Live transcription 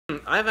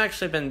I've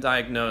actually been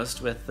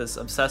diagnosed with this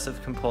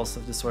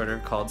obsessive-compulsive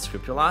disorder called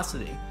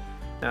scrupulosity.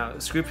 Now,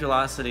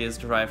 scrupulosity is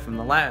derived from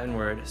the Latin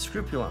word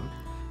scrupulum,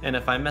 and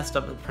if I messed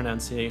up the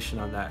pronunciation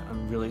on that,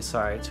 I'm really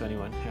sorry to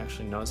anyone who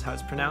actually knows how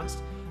it's pronounced,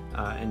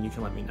 and you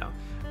can let me know.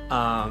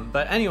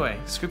 But anyway,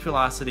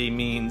 scrupulosity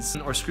means,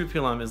 or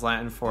scrupulum is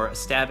Latin for a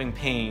stabbing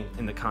pain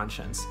in the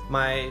conscience.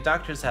 My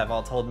doctors have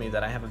all told me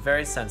that I have a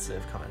very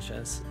sensitive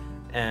conscience,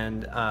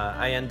 and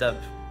I end up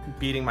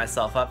beating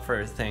myself up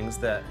for things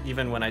that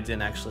even when I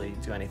didn't actually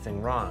do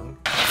anything wrong.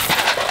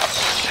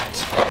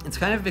 It's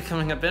kind of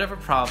becoming a bit of a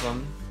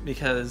problem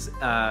because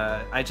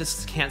I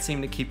just can't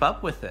seem to keep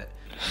up with it.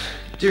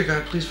 Dear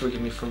God, please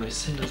forgive me for my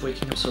sin of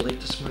waking up so late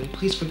this morning.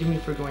 Please forgive me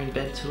for going to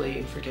bed too late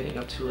and for getting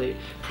up too late.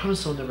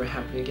 Promise it'll never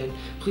happen again.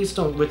 Please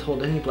don't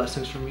withhold any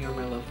blessings from me or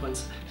my loved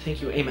ones.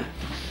 Thank you. Amen.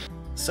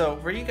 So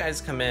where you guys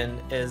come in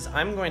is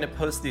I'm going to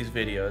post these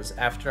videos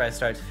after I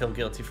start to feel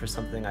guilty for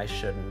something I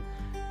shouldn't.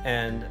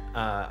 And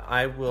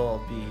I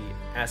will be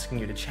asking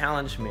you to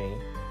challenge me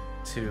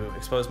to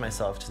expose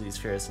myself to these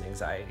fears and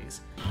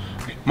anxieties.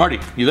 Marty,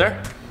 you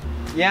there?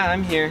 Yeah,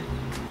 I'm here.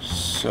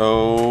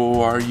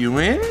 So, are you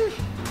in?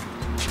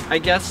 I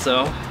guess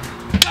so.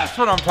 That's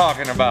what I'm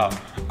talking about.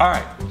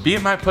 Alright, be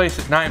at my place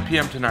at 9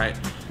 p.m. tonight.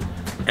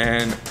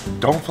 And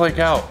don't flake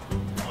out,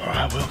 or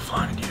I will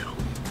find you.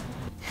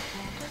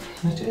 I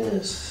can do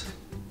this.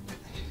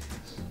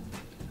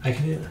 I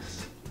can do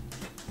this.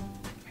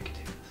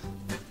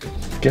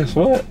 Guess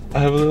what? I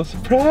have a little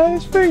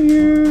surprise for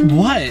you.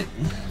 What?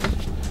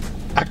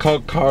 I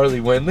called Carly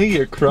Wenley,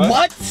 your crush.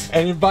 What?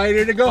 And invited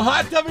her to go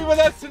hot tubbing with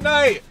us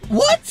tonight.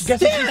 What? Guess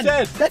Stan, what she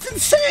said? That's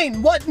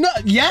insane. What? No.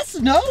 Yes?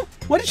 No?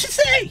 What did she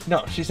say?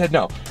 No, she said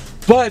no.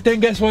 But then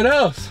guess what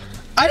else?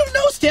 I don't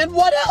know, Stan.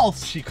 What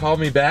else? She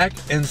called me back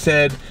and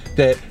said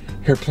that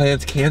her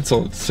plan's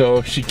canceled,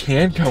 so she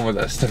can come with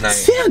us tonight.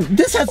 Stan,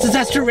 this has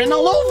disaster written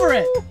all over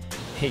it.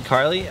 Hey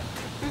Carly,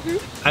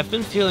 I've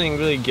been feeling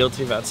really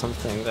guilty about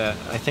something that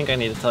I think I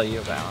need to tell you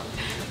about.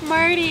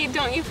 Marty,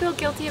 don't you feel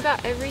guilty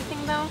about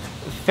everything though?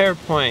 Fair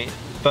point,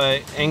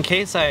 but in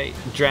case I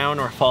drown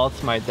or fall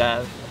to my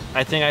death,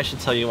 I think I should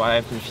tell you why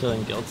I've been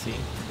feeling guilty.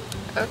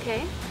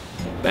 Okay.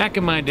 Back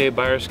in my day,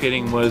 bar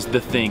skating was the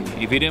thing.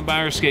 If you didn't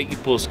bar skate, you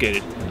pool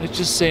skated. Let's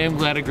just say I'm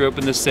glad I grew up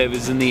in the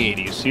 70s and the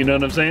 80s. You know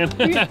what I'm saying?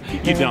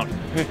 You don't.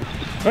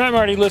 All right,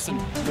 Marty, listen.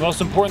 The most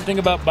important thing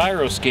about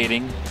biro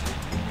skating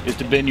is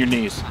to bend your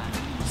knees.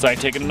 Side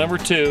taking a number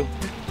 2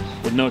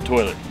 with no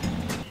toilet.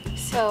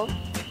 So,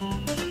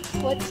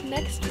 what's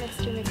next,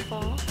 Mr.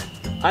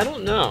 McFall? I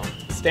don't know.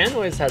 Stan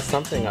always has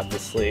something up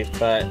his sleeve,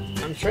 but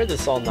I'm sure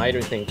this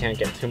all-nighter thing can't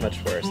get too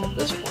much worse at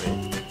this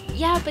point.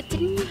 Yeah, but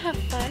didn't you have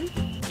fun?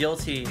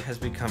 Guilty has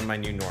become my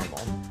new normal,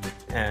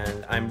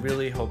 and I'm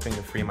really hoping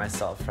to free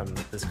myself from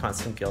this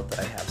constant guilt that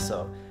I have,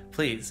 so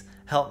please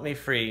help me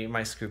free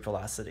my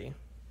scrupulosity.